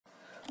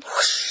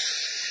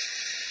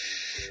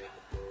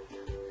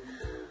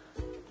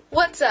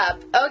What's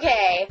up?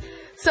 Okay,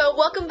 so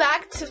welcome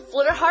back to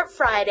Flitterheart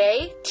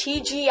Friday,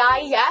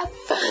 TGIF.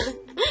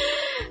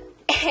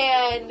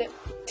 And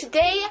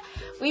today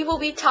we will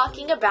be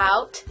talking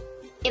about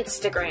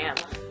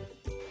Instagram.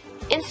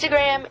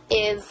 Instagram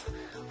is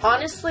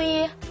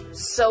honestly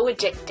so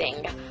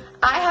addicting.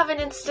 I have an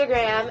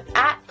Instagram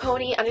at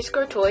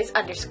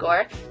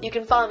pony_toys_. You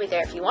can follow me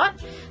there if you want.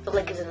 The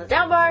link is in the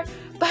down bar.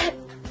 But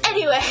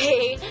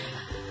anyway,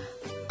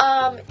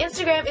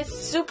 Instagram is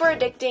super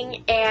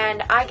addicting,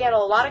 and I get a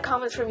lot of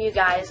comments from you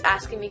guys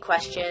asking me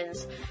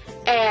questions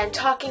and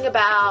talking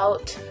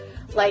about,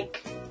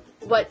 like,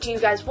 what do you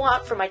guys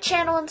want for my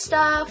channel and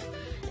stuff,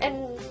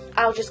 and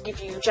I'll just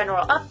give you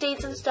general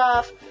updates and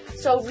stuff.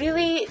 So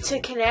really, to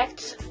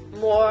connect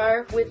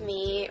more with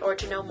me or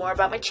to know more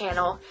about my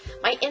channel,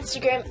 my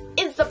Instagram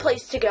is the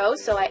place to go,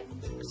 so I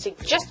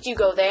suggest you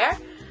go there.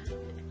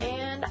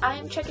 And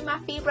I'm checking my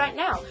feed right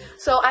now.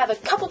 So I have a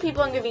couple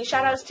people I'm giving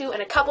shout outs to and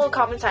a couple of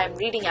comments I'm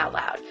reading out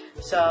loud.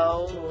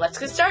 So let's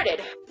get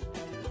started.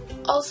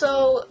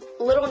 Also,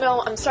 little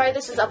note, I'm sorry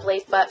this is up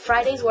late, but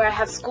Fridays where I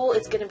have school,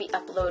 it's going to be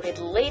uploaded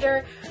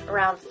later,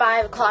 around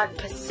 5 o'clock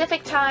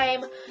Pacific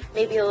time,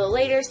 maybe a little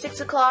later,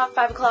 6 o'clock,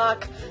 5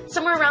 o'clock,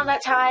 somewhere around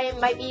that time,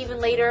 might be even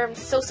later. I'm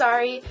so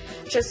sorry.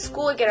 Just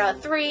school, I get out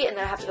at 3, and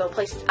then I have to go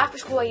places after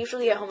school. I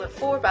usually get home at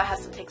 4, but I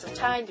have to take some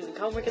time doing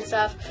homework and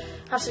stuff.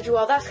 I have to do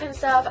all that kind of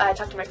stuff. I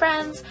talk to my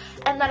friends,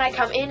 and then I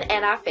come in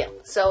and I film.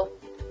 So,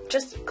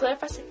 just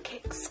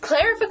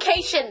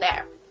clarification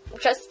there.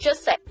 Just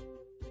say.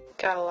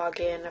 Gotta log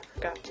in, I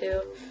forgot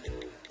to.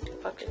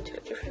 Logged into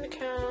a different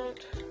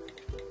account.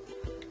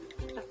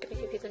 Not gonna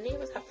give you the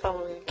name of that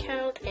following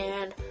account,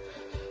 and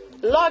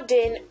logged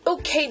in.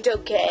 Okay,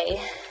 dokie.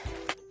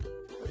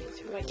 Looking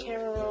through my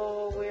camera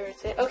roll, where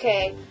is it?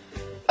 Okay.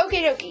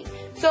 Okay, dokie.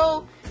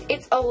 So,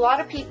 it's a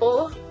lot of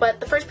people, but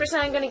the first person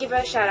I'm gonna give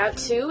a shout out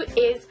to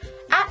is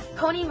at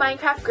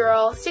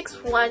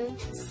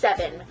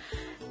PonyMinecraftGirl617.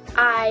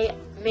 I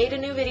made a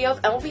new video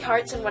of MLP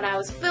Hearts, and when I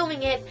was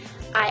filming it,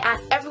 I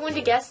asked everyone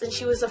to guess, and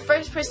she was the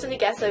first person to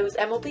guess that it was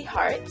MLP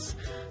Hearts.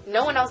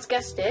 No one else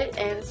guessed it,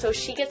 and so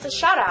she gets a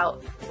shout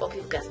out. Well,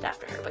 people guessed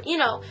after her, but you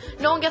know,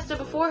 no one guessed it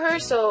before her,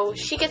 so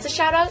she gets a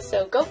shout out.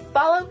 So go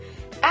follow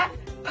at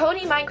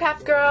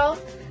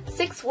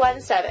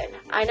PonyMinecraftGirl617.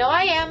 I know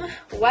I am.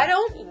 Why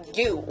don't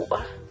you?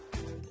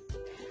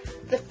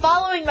 The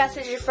following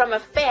message is from a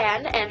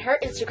fan, and her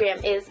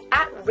Instagram is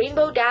at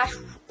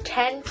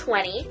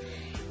Rainbowdash1020,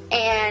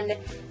 and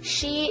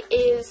she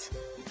is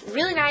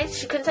really nice.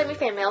 She couldn't send me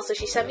fan mail, so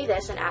she sent me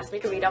this and asked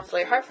me to read on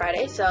Flitterheart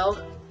Friday, so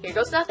here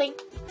goes nothing.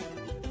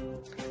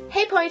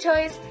 Hey Pony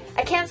Toys,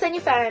 I can't send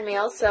you fan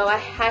mail, so I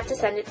have to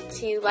send it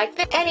to you like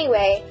this.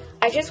 Anyway,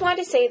 I just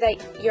wanted to say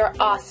that you're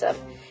awesome.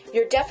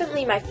 You're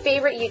definitely my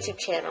favorite YouTube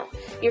channel.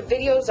 Your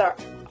videos are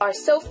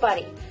so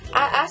funny.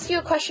 I asked you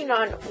a question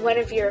on one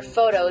of your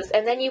photos,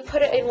 and then you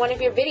put it in one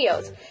of your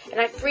videos,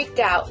 and I freaked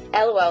out.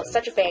 LOL,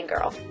 such a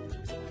fangirl.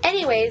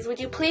 Anyways,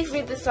 would you please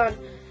read this on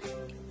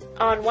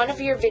one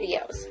of your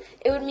videos?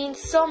 It would mean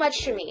so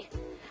much to me.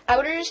 I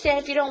would understand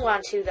if you don't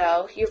want to,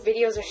 though. Your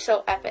videos are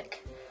so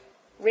epic.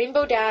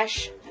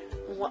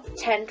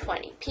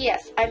 Rainbowdash1020.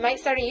 P.S. I might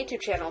start a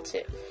YouTube channel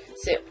too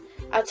soon.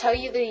 I'll tell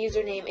you the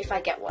username if I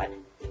get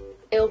one.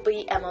 It'll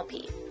be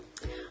MLP.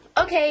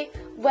 Okay,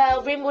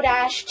 well,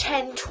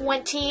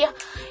 Rainbowdash1020,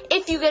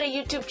 if you get a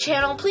YouTube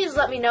channel, please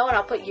let me know, and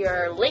I'll put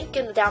your link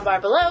in the down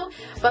bar below.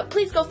 But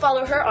please go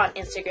follow her on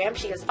Instagram.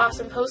 She has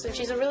awesome posts, and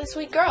she's a really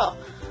sweet girl.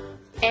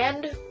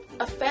 And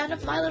a fan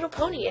of My Little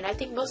Pony, and I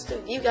think most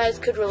of you guys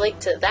could relate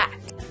to that.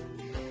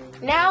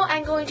 Now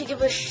I'm going to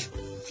give a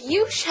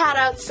few shout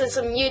outs to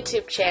some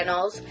YouTube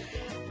channels.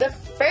 The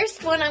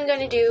first one I'm going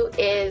to do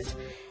is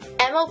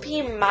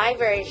MLP My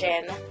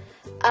Version.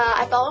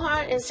 I follow her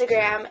on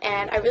Instagram,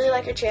 and I really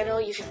like her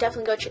channel. You should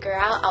definitely go check her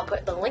out. I'll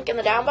put the link in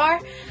the down bar.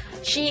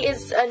 She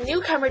is a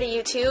newcomer to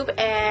YouTube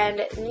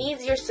and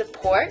needs your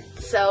support,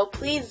 so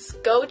please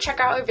go check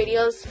out her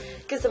videos,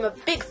 give them a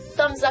big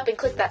thumbs up, and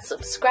click that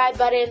subscribe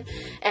button,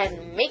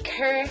 and make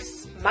her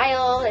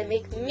smile, and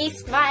make me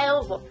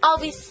smile. We'll all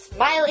be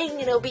smiling,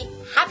 and it'll be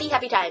happy,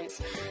 happy times.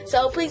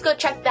 So please go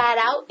check that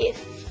out if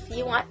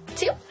you want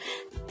to.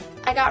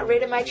 I got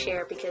rid of my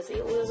chair because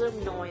it was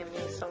annoying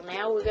me, so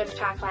now we're going to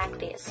talk like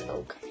this,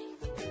 okay?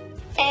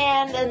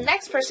 And the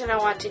next person I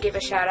want to give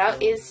a shout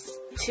out is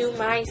to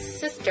my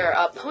sister,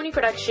 Pony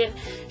Production.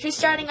 She's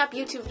starting up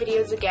YouTube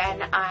videos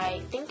again.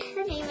 I think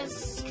her name is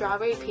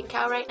Strawberry Pink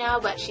Cow right now,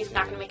 but she's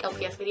not going to make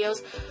LPS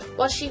videos.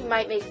 Well, she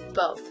might make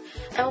both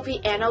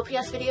MLP and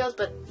LPS videos,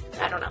 but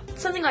I don't know.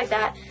 Something like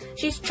that.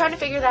 She's trying to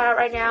figure that out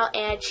right now,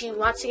 and she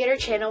wants to get her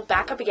channel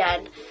back up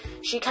again.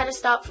 She kind of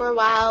stopped for a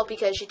while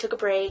because she took a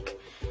break,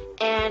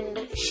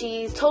 and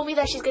she's told me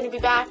that she's going to be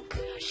back.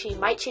 She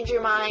might change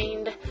her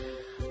mind.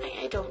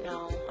 I don't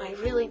know. I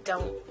really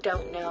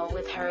don't know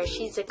with her.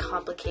 She's a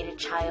complicated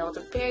child.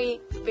 A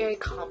very, very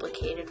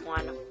complicated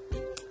one.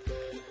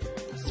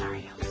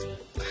 Sorry, Elsie.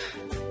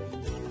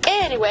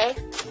 Anyway,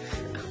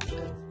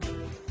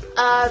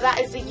 that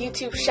is the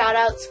YouTube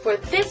shoutouts for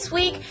this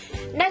week.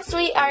 Next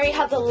week, I already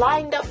have the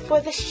lined up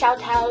for the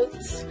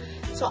shout-outs.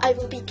 So I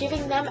will be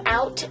giving them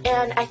out,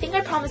 and I think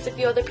I promised a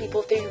few other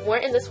people if they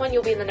weren't in this one,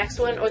 you'll be in the next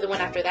one or the one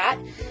after that.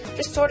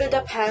 Just sort of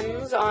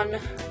depends on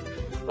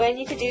what I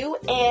need to do,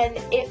 and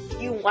if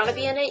you want to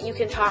be in it, you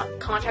can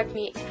contact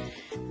me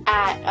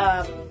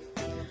at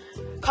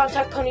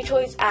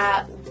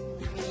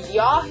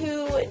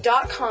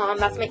contactponytoys@yahoo.com.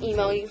 That's my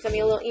email. You can send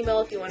me a little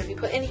email if you want to be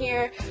put in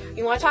here.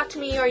 You want to talk to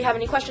me or you have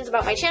any questions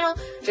about my channel,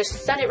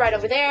 just send it right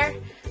over there.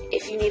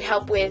 If you need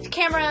help with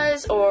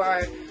cameras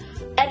or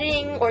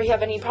editing or you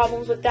have any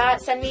problems with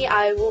that, send me.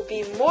 I will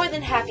be more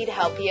than happy to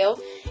help you.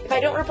 If I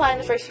don't reply in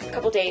the first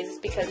couple days, it's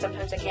because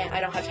sometimes I can't, I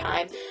don't have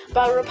time,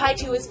 but I'll reply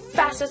to you as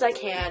fast as I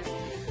can.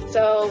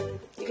 So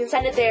you can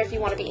send it there if you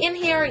want to be in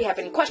here or you have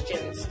any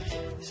questions.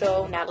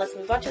 So now let's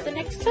move on to the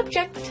next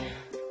subject.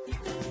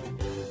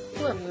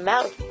 Ooh, a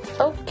mouth.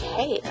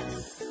 Okay,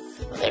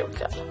 there we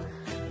go.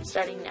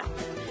 Starting now.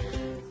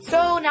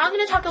 So now I'm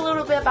going to talk a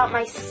little bit about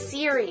my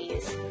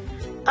series.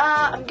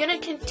 I'm going to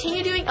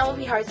continue doing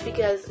MLP Hearts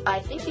because I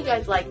think you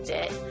guys liked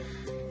it.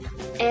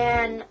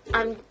 And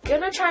I'm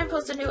going to try and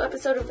post a new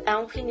episode of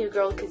MLP New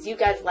Girl because you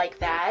guys like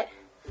that.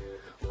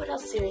 What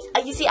else series?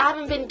 You see, I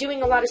haven't been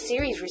doing a lot of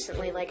series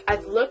recently. Like,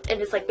 I've looked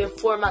and it's like been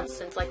 4 months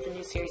since like the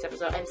new series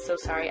episode. I'm so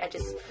sorry.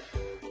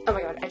 Oh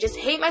my god. I just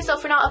hate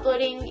myself for not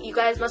uploading. You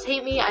guys must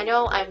hate me. I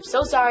know. I'm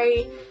so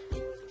sorry.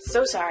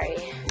 So sorry.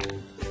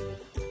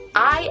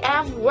 I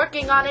am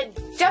working on it.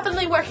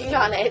 Definitely working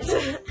on it.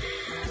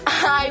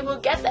 I will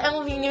get the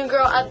MLP New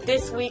Girl up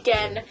this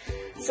weekend,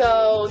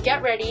 so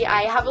get ready.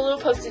 I have a little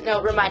post-it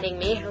note reminding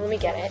me. Let me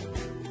get it.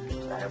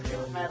 Right over here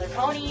with my other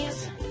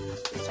ponies.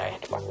 Sorry, I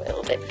had to walk away a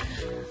little bit.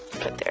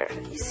 Put there.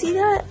 You see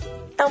that?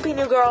 MLP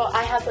New Girl.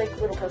 I have like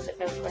little post-it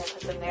notes where I put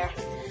them there.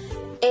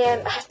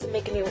 And I have to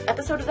make a new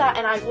episode of that,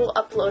 and I will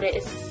upload it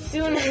as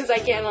soon as I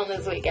can on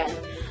this weekend.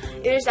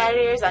 Either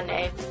Saturday or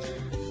Sunday.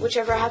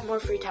 Whichever I have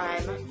more free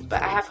time.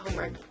 But I have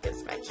homework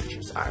because my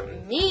teachers are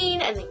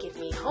mean and they give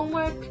me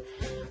homework.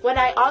 When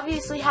I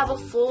obviously have a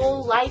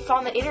full life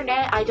on the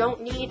internet, I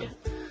don't need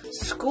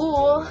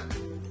school.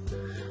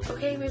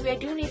 Okay, maybe I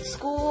do need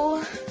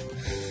school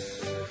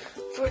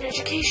for an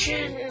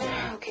education.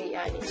 Okay,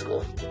 yeah, I need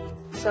school.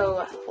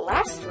 So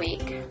last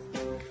week,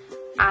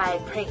 I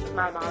pranked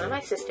my mom and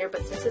my sister,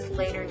 but since it's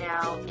later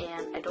now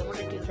and I don't want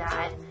to do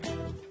that.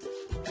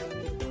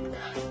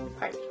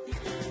 Pardon me.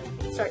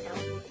 Start now.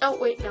 Oh,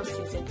 wait, no,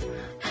 Susan.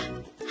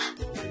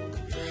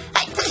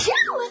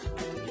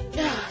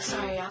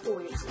 Sorry, I have a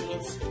weird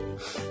sneeze.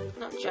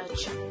 Don't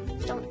judge.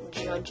 Don't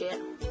judge it.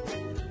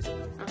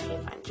 Okay,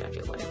 fine, judge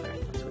it, whatever.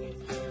 That's weird.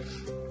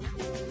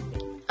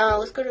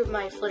 Let's go to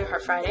my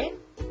Flitterheart Friday.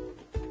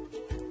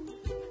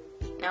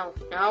 No,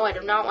 I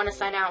do not want to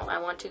sign out. I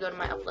want to go to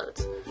my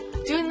uploads.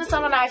 Doing this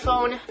on an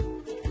iPhone.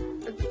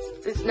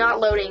 It's not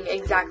loading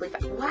exactly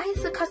fast. Why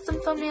is the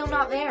custom thumbnail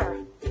not there?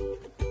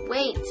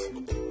 Wait.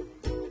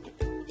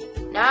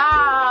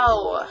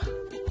 No!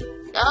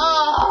 No!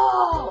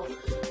 I'll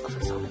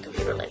fix it on my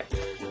computer later.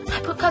 I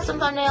put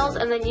custom thumbnails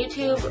and then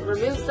YouTube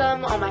removes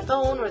them on my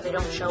phone or they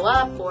don't show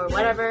up or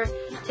whatever.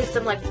 It takes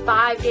them like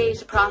 5 days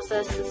to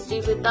process the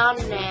stupid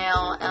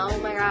thumbnail. Oh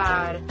my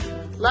god.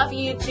 Love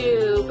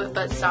YouTube,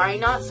 but sorry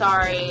not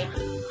sorry.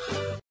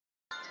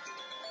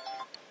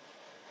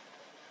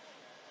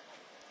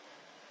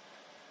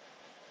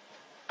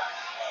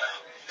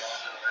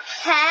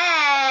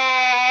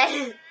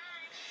 Hey!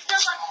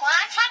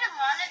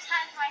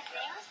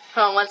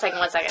 Hold on, one second.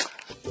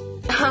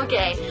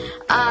 Okay,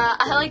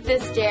 I like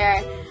this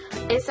dare.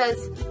 It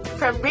says,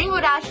 from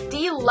Rainbowdash,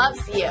 D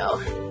loves you.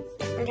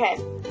 Okay.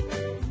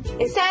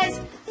 It says,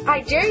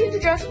 I dare you to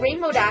dress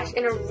Rainbowdash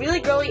in a really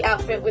girly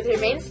outfit with her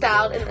main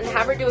styled and then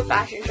have her do a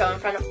fashion show in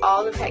front of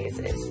all the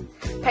Pegasus.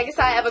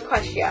 Pegasi have a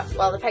question.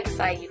 Well, the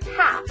Pegasi you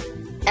have.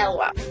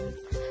 LOL.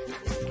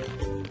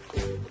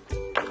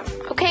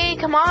 Okay,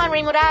 come on,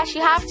 Rainbowdash,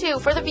 you have to.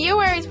 For the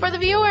viewers.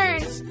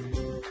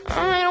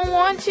 I don't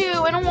want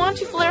to,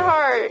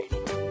 Flitterheart.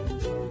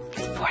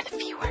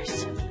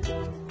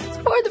 It's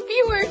for the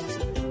viewers.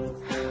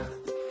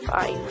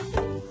 Fine.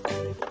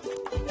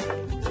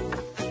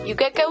 You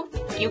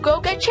go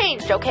get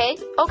changed, okay?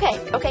 Okay.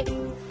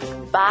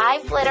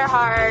 Bye,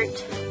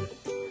 Flitterheart.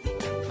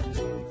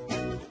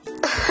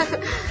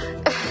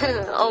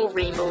 Oh,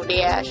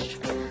 Rainbowdash.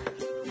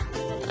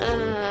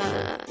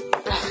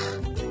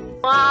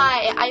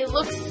 Why? I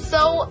look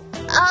so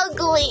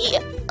ugly.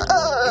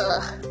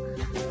 Ugh.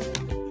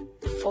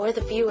 For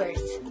the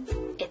viewers.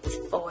 It's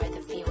for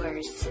the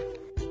viewers.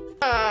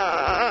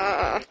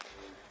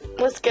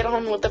 Let's get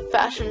on with the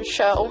fashion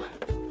show.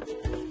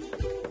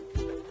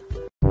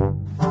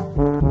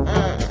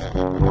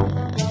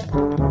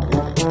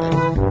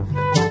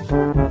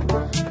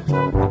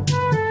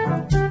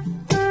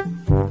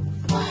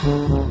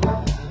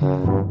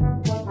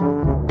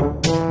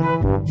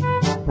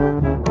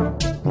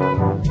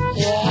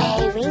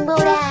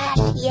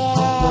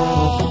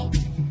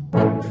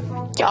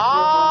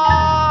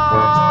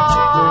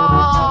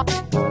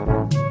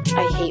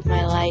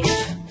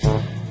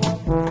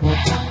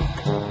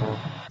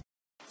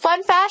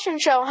 fun fashion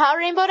show, huh,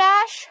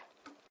 Rainbowdash?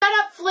 Shut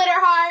up,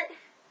 Flitterheart.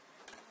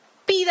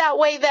 Be that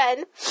way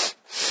then.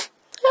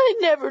 I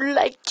never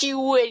liked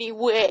you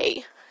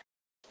anyway.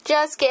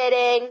 Just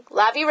kidding.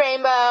 Love you,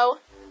 Rainbow.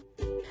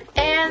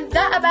 And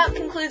that about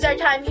concludes our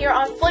time here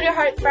on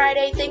Flitterheart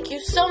Friday. Thank you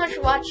so much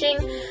for watching.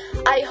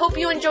 I hope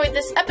you enjoyed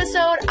this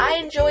episode. I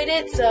enjoyed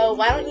it, so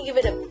why don't you give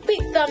it a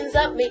big thumbs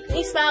up, make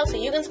me smile so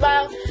you can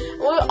smile.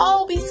 We'll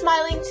all be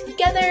smiling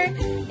together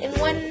in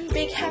one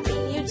big happy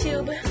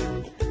YouTube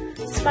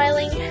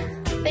smiling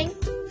thing.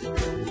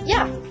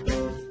 Yeah.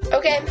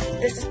 Okay,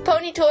 this is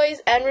Pony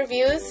Toys and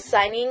Reviews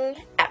signing